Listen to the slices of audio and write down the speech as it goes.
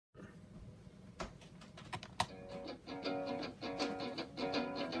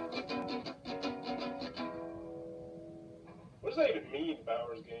What does that even mean,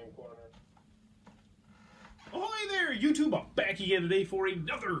 Bowers Game Corner? Ahoy there, YouTube! I'm back again today for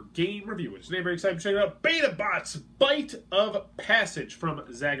another game review. Today I'm very excited to check out BetaBotz Bite of Passage from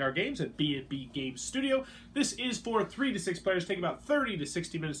Zagar Games at B&B Games Studio. This is for 3 to 6 players, taking about 30 to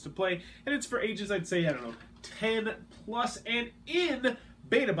 60 minutes to play, and it's for ages, I'd say, I don't know, 10 plus. And in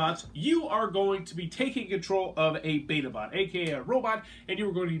BetaBotz, you are going to be taking control of a BetaBot, aka a robot, and you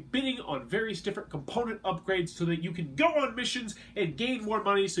are going to be bidding on various different component upgrades so that you can go on missions and gain more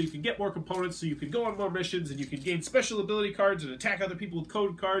money, so you can get more components, so you can go on more missions, and you can gain special ability cards and attack other people with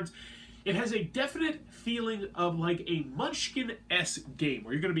code cards. It has a definite feeling of like a Munchkin-esque game,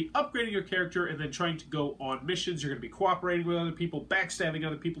 where you're going to be upgrading your character and then trying to go on missions. You're going to be cooperating with other people, backstabbing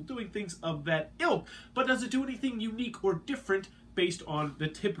other people, doing things of that ilk. But does it do anything unique or different based on the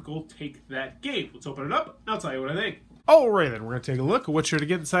typical Take That game? Let's open it up, and I'll tell you what I think. Alright then, we're going to take a look at what you're going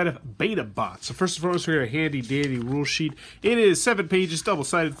to get inside of BetaBotz. So first and foremost, we're going to have a handy dandy rule sheet. It is 7 pages,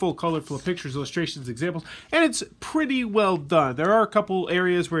 double-sided, full color, full of pictures, illustrations, examples, and it's pretty well done. There are a couple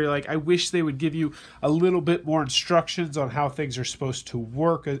areas where you're like, I wish they would give you a little bit more instructions on how things are supposed to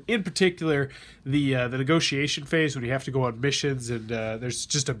work. In particular, the negotiation phase, when you have to go on missions, and there's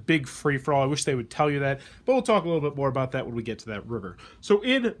just a big free-for-all. I wish they would tell you that, but we'll talk a little bit more about that when we get to that river. So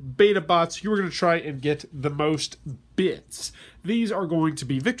in BetaBotz, you are going to try and get the most bits. These are going to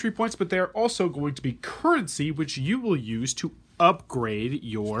be victory points, but they're also going to be currency, which you will use to upgrade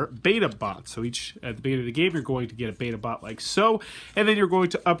your BetaBot. So at the beginning of the game, you're going to get a BetaBot like so, and then you're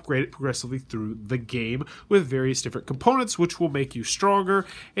going to upgrade it progressively through the game with various different components, which will make you stronger,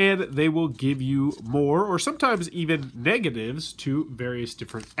 and they will give you more, or sometimes even negatives, to various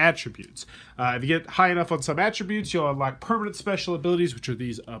different attributes. If you get high enough on some attributes, you'll unlock permanent special abilities, which are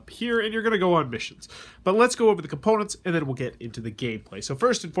these up here, and you're going to go on missions. But let's go over the components, and then we'll get into the gameplay. So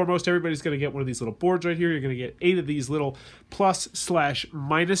first and foremost, everybody's going to get one of these little boards right here. You're going to get 8 of these little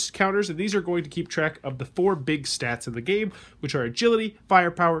plus/minus counters, and these are going to keep track of the 4 big stats in the game, which are agility,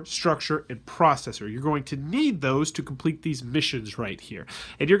 firepower, structure, and processor. You're going to need those to complete these missions right here.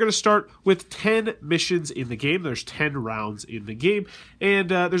 And you're going to start with 10 missions in the game. There's 10 rounds in the game, and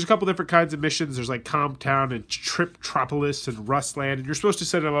there's a couple different kinds of missions. There's like Calm Town and Triptropolis and Rustland, and you're supposed to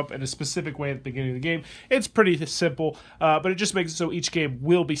set them up in a specific way at the beginning of the game. It's pretty simple, but it just makes it so each game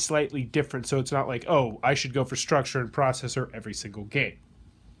will be slightly different, so it's not like, oh, I should go for structure and processor every single game.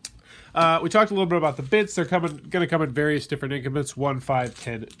 We talked a little bit about the bits. They're going to come in various different increments, 1, 5,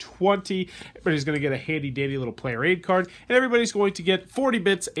 10, 20. Everybody's going to get a handy dandy little player aid card, and everybody's going to get 40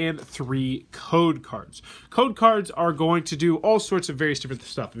 bits and 3 code cards. Code cards are going to do all sorts of various different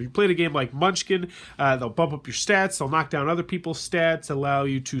stuff. If you played a game like Munchkin, they'll bump up your stats, they'll knock down other people's stats, allow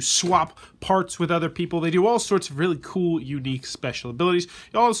you to swap parts with other people. They do all sorts of really cool, unique special abilities.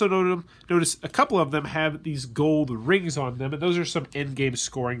 You'll also notice a couple of them have these gold rings on them, and those are some end-game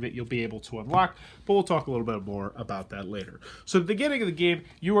scoring that you'll be able to unlock, but we'll talk a little bit more about that later. So at the beginning of the game,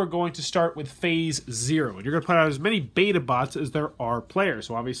 you are going to start with phase 0, and you're going to put out as many BetaBots as there are players.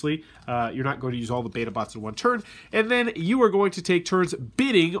 So obviously, you're not going to use all the BetaBots in one turn, and then you are going to take turns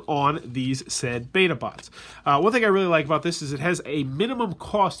bidding on these said BetaBots. One thing I really like about this is it has a minimum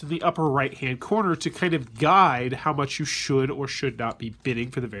cost in the upper right-hand corner to kind of guide how much you should or should not be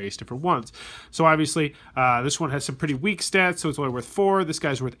bidding for the various different ones. So obviously, this one has some pretty weak stats, so it's only worth 4. This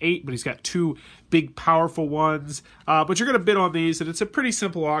guy's worth 8, but he's got 2 big powerful ones. But you're going to bid on these, and it's a pretty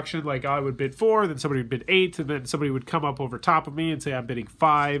simple auction. Like, I would bid 4, then somebody would bid 8, and then somebody would come up over top of me and say I'm bidding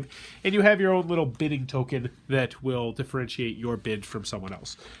 5, and you have your own little bidding token that will differentiate your bid from someone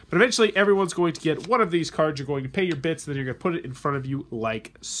else. But eventually, everyone's going to get one of these cards. You're going to pay your bits, and then you're going to put it in front of you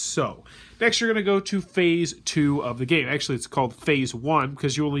like so. Next, you're going to go to phase 2 of the game. Actually, it's called phase 1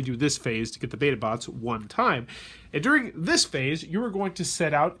 because you only do this phase to get the BetaBots one time. And during this phase, you are going to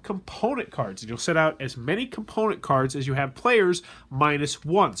set out component cards. And you'll set out as many component cards as you have players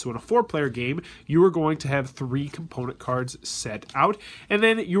 -1. So in a 4-player game, you are going to have 3 component cards set out. And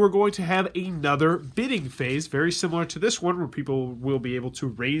then you are going to have another bidding phase, very similar to this one, where people will be able to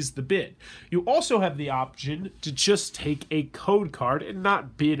raise the bid. You also have the option to just take a code card and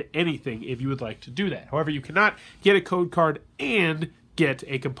not bid anything if you would like to do that. However, you cannot get a code card and get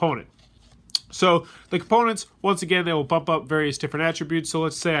a component. So the components, once again, they will bump up various different attributes. So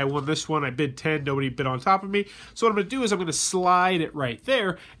let's say I won this one, I bid 10, nobody bid on top of me. So what I'm going to do is I'm going to slide it right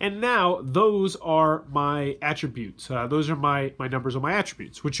there, and now those are my attributes. Those are my numbers on my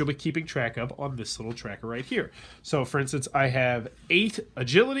attributes, which you'll be keeping track of on this little tracker right here. So for instance, I have 8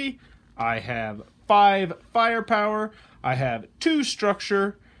 agility, I have 5 firepower, I have 2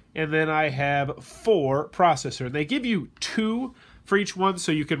 structure, and then I have 4 processor. And they give you 2 for each one,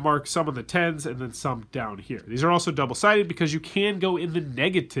 so you can mark some on the 10s and then some down here. These are also double-sided because you can go in the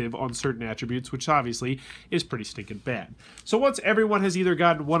negative on certain attributes, which obviously is pretty stinking bad. So once everyone has either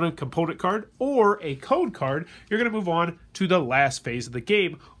gotten one component card or a code card, you're going to move on to the last phase of the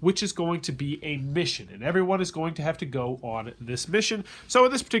game, which is going to be a mission, and everyone is going to have to go on this mission. So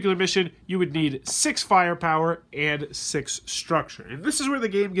in this particular mission, you would need 6 firepower and 6 structure. And this is where the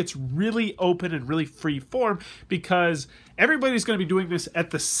game gets really open and really free form, because everybody's going to be doing this at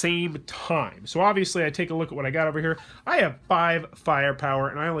the same time. So obviously I take a look at what I got over here. I have 5 firepower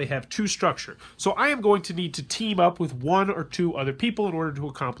and I only have 2 structure. So I am going to need to team up with 1 or 2 other people in order to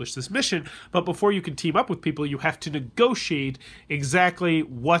accomplish this mission. But before you can team up with people, you have to negotiate exactly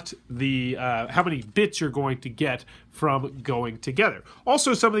what the how many bits you're going to get from going together.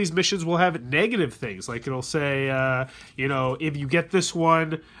 Also, some of these missions will have negative things, like it'll say, you know, if you get this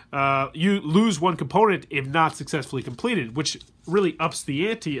one, you lose 1 component if not successfully completed, which really ups the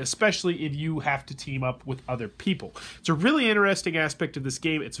ante, especially if you have to team up with other people. It's a really interesting aspect of this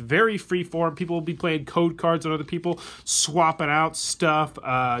game. It's very free form. People will be playing code cards on other people, swapping out stuff,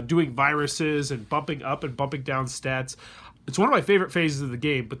 doing viruses and bumping up and bumping down stats. It's one of my favorite phases of the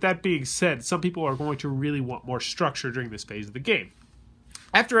game, but that being said, some people are going to really want more structure during this phase of the game.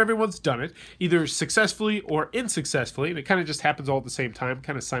 After everyone's done it, either successfully or unsuccessfully, and it kind of just happens all at the same time,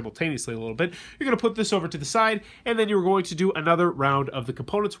 kind of simultaneously a little bit, you're going to put this over to the side, and then you're going to do another round of the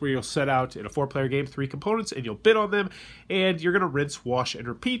components where you'll set out in a 4-player game 3 components, and you'll bid on them, and you're going to rinse, wash, and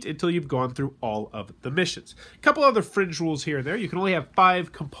repeat until you've gone through all of the missions. A couple other fringe rules here and there. You can only have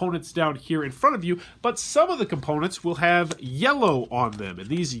 5 components down here in front of you, but some of the components will have yellow on them, and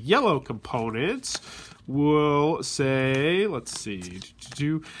these yellow components will say, let's see,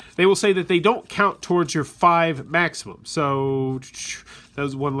 they will say that they don't count towards your 5 maximum. So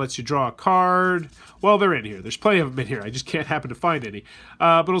that one lets you draw a card. Well, they're in here. There's plenty of them in here. I just can't happen to find any.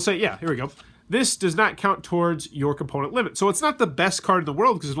 But it'll say, yeah, here we go. This does not count towards your component limit. So it's not the best card in the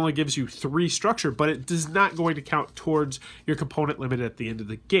world because it only gives you 3 structure, but it does not going to count towards your component limit at the end of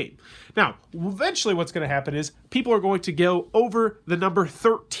the game. Now, eventually what's going to happen is people are going to go over the number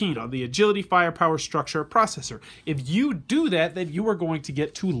 13 on the agility, firepower, structure, processor. If you do that, then you are going to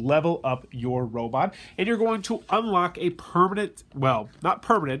get to level up your robot, and you're going to unlock a permanent, well, not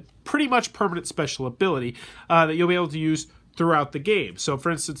permanent, pretty much permanent special ability that you'll be able to use throughout the game. So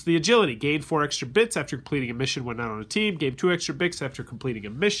for instance, the agility, gain 4 extra bits after completing a mission when not on a team, gain 2 extra bits after completing a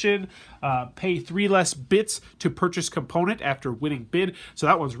mission, pay 3 less bits to purchase component after winning bid. So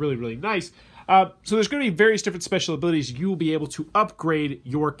that one's really, really nice. So there's going to be various different special abilities you will be able to upgrade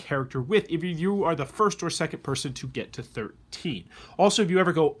your character with if you are the first or second person to get to 13. Also, if you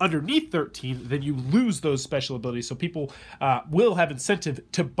ever go underneath 13, then you lose those special abilities, so people will have incentive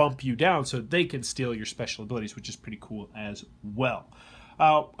to bump you down so they can steal your special abilities, which is pretty cool as well.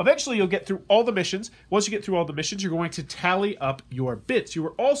 Eventually, you'll get through all the missions. Once you get through all the missions, you're going to tally up your bits. You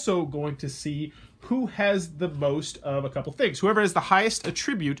are also going to see who has the most of a couple things. Whoever has the highest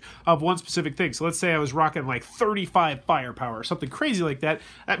attribute of one specific thing. So let's say I was rocking like 35 firepower or something crazy like that.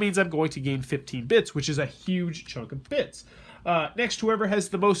 That means I'm going to gain 15 bits, which is a huge chunk of bits. Next, whoever has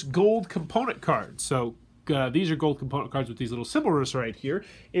the most gold component cards. So these are gold component cards with these little symbols right here,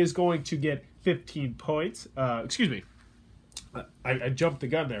 is going to get 15 points. Excuse me. I jumped the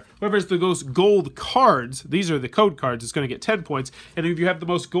gun there. Whoever has the most gold cards, these are the code cards, is going to get 10 points. And if you have the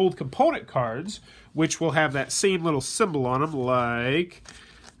most gold component cards, which will have that same little symbol on them,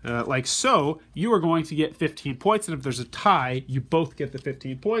 like so, you are going to get 15 points. And if there's a tie, you both get the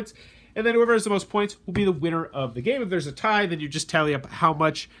 15 points. And then whoever has the most points will be the winner of the game. If there's a tie, then you just tally up how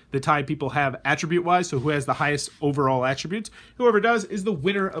much the tie people have attribute-wise, so who has the highest overall attributes. Whoever does is the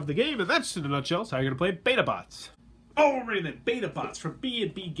winner of the game, and that's, in a nutshell, how you're going to play BetaBotz. Alrighty then, BetaBotz from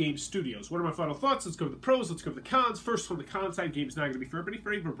B&B Game Studios. What are my final thoughts? Let's go to the pros, let's go to the cons. First, on the con side, game's not going to be for everybody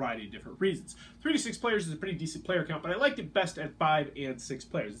for a variety of different reasons. 3 to 6 players is a pretty decent player count, but I liked it best at 5 and 6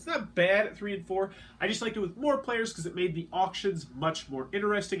 players. It's not bad at 3 and 4. I just liked it with more players because it made the auctions much more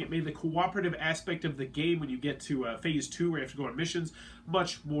interesting. It made the cooperative aspect of the game when you get to phase 2 where you have to go on missions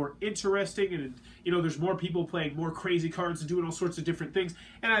much more interesting, and you know, there's more people playing more crazy cards and doing all sorts of different things,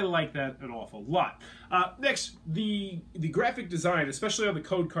 and I like that an awful lot. Next, the graphic design, especially on the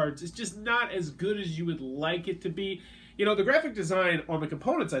code cards, is just not as good as you would like it to be. You know, the graphic design on the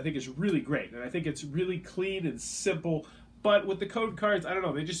components I think is really great, and I think it's really clean and simple. But with the code cards, I don't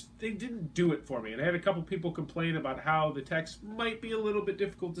know, they didn't do it for me. And I had a couple people complain about how the text might be a little bit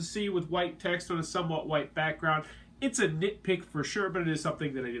difficult to see with white text on a somewhat white background. It's a nitpick for sure, but it is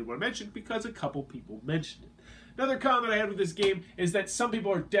something that I did want to mention because a couple people mentioned it. Another con that I had with this game is that some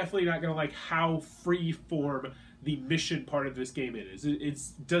people are definitely not going to like how free-form the mission part of this game is. It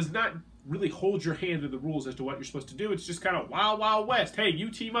does not really hold your hand in the rules as to what you're supposed to do. It's just kind of wild, wild west. Hey, you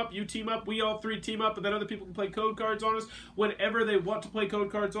team up, we all three team up, and then other people can play code cards on us whenever they want to play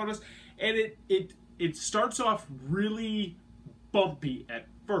code cards on us. And it starts off really bumpy at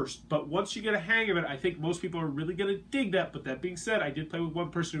first, but once you get a hang of it, I think most people are really going to dig that. But that being said, I did play with one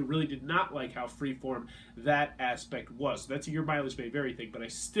person who really did not like how freeform that aspect was. So that's a your mileage may vary thing, but I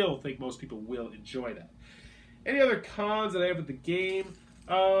still think most people will enjoy that. Any other cons that I have with the game?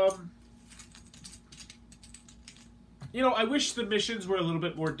 You know, I wish the missions were a little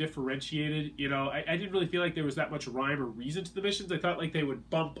bit more differentiated. You know, I didn't really feel like there was that much rhyme or reason to the missions. I thought like they would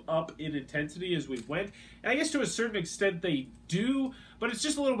bump up in intensity as we went. And I guess to a certain extent they do, but it's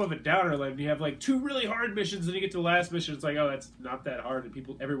just a little bit of a downer. Like you have like 2 really hard missions, and you get to the last mission, it's like, oh, that's not that hard,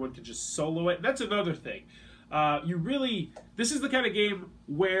 and everyone can just solo it. And that's another thing. This is the kind of game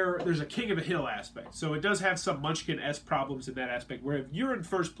where there's a king of the hill aspect. So it does have some Munchkin-esque problems in that aspect, where if you're in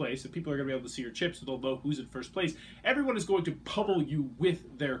first place, and people are going to be able to see your chips, so they'll know who's in first place, everyone is going to pummel you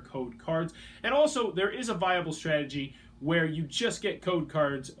with their code cards. And also, there is a viable strategy where you just get code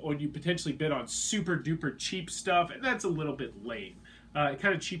cards, or you potentially bid on super-duper cheap stuff, and that's a little bit lame. It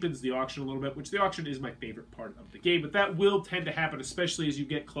kind of cheapens the auction a little bit, which the auction is my favorite part of the game, but that will tend to happen, especially as you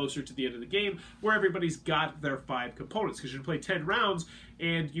get closer to the end of the game, where everybody's got their 5 components, because you play 10 rounds,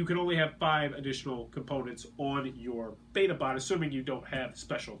 and you can only have 5 additional components on your BetaBot, assuming you don't have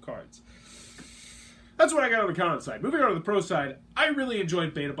special cards. That's what I got on the con side. Moving on to the pro side, I really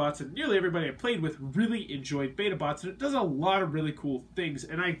enjoyed BetaBotz, and nearly everybody I played with really enjoyed BetaBotz, and it does a lot of really cool things,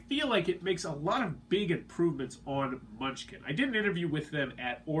 and I feel like it makes a lot of big improvements on Munchkin. I did an interview with them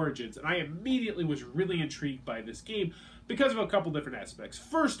at Origins, and I immediately was really intrigued by this game because of a couple different aspects.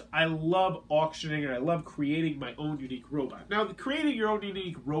 First, I love auctioning, and I love creating my own unique robot. Now, creating your own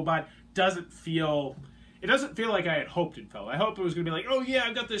unique robot doesn't feel like I had hoped it felt. I hoped it was going to be like, oh yeah,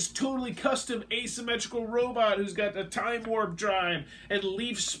 I've got this totally custom asymmetrical robot who's got a time warp drive and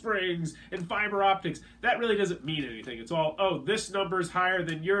leaf springs and fiber optics. That really doesn't mean anything. It's all, oh, this number's higher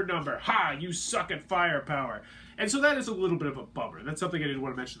than your number. Ha, you suck at firepower. And so that is a little bit of a bummer. That's something I didn't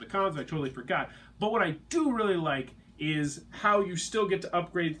want to mention in the cons. I totally forgot. But what I do really like is how you still get to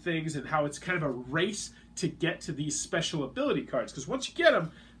upgrade things and how it's kind of a race to get to these special ability cards. Because once you get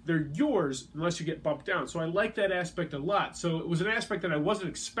them, they're yours unless you get bumped down. So I like that aspect a lot. So it was an aspect that I wasn't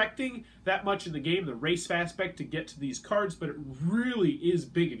expecting that much in the game, the race aspect to get to these cards, but it really is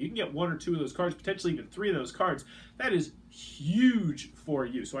big. If you can get 1 or 2 of those cards, potentially even 3 of those cards, that is huge for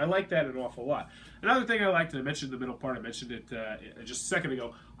you. So I like that an awful lot. Another thing I liked, and I mentioned in the middle part, I mentioned it just a second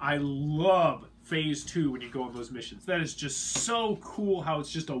ago, I love Phase 2 when you go on those missions. That is just so cool how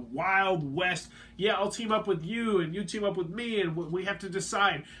it's just a wild west. Yeah, I'll team up with you, and you team up with me, and we have to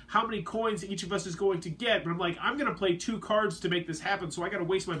decide how many coins each of us is going to get. But I'm like, I'm going to play 2 cards to make this happen, so I got to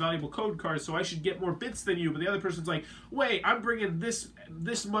waste my valuable code cards, so I should get more bits than you. But the other person's like, wait, I'm bringing this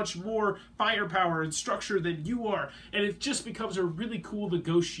much more firepower and structure than you are. And it just becomes a really cool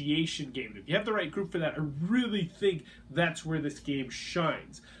negotiation game. And if you have the right group for that, I really think that's where this game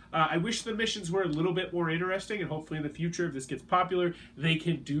shines. I wish the missions were a little bit more interesting, and hopefully in the future, if this gets popular, they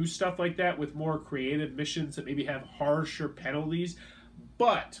can do stuff like that with more creative missions that maybe have harsher penalties.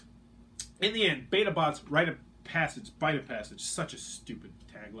 But in the end, BetaBotz, rite of passage, such a stupid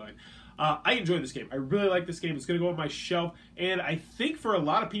tagline. I enjoy this game. I really like this game. It's going to go on my shelf, and I think for a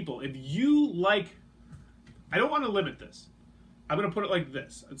lot of people, if you like, I don't want to limit this. I'm going to put it like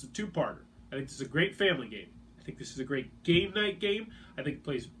this. It's a 2-parter. I think this is a great family game. I think this is a great game night game. I think it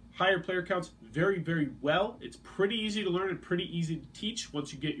plays higher player counts very, very well. It's pretty easy to learn and pretty easy to teach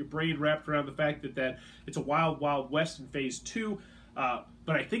once you get your brain wrapped around the fact that it's a wild, wild west in Phase 2. But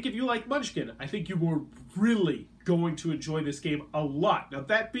I think if you like Munchkin, I think you were really going to enjoy this game a lot. Now,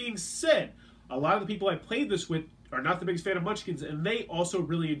 that being said, a lot of the people I played this with are not the biggest fan of Munchkins, and they also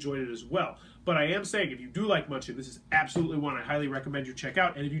really enjoyed it as well. But I am saying, if you do like Munchkin, this is absolutely one I highly recommend you check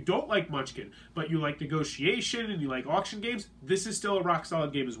out. And if you don't like Munchkin, but you like negotiation and you like auction games, this is still a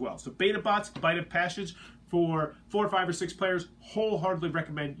rock-solid game as well. So BetaBotz, Bite of Passage, for 4, 5, or 6 players, wholeheartedly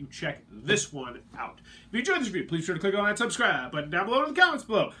recommend you check this one out. If you enjoyed this review, please be sure to click on that subscribe button down below in the comments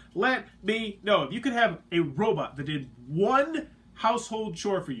below. Let me know if you could have a robot that did 1 household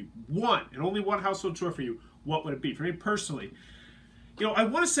chore for you, 1, and only 1 household chore for you, what would it be? For me personally, You know, I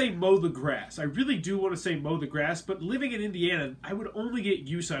want to say mow the grass. I really do want to say mow the grass, but living in Indiana, I would only get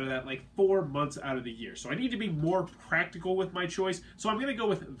use out of that like 4 months out of the year. So I need to be more practical with my choice. So I'm going to go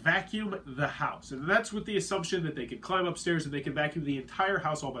with vacuum the house. And that's with the assumption that they can climb upstairs and they can vacuum the entire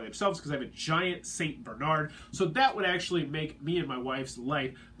house all by themselves because I have a giant St. Bernard. So that would actually make me and my wife's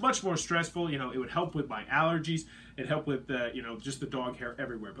life much more stressful. You know, it would help with my allergies. It'd help with, you know, just the dog hair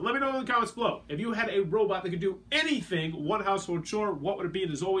everywhere. But let me know in the comments below. If you had a robot that could do anything, one household chore, what would it be?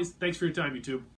 And as always, thanks for your time, YouTube.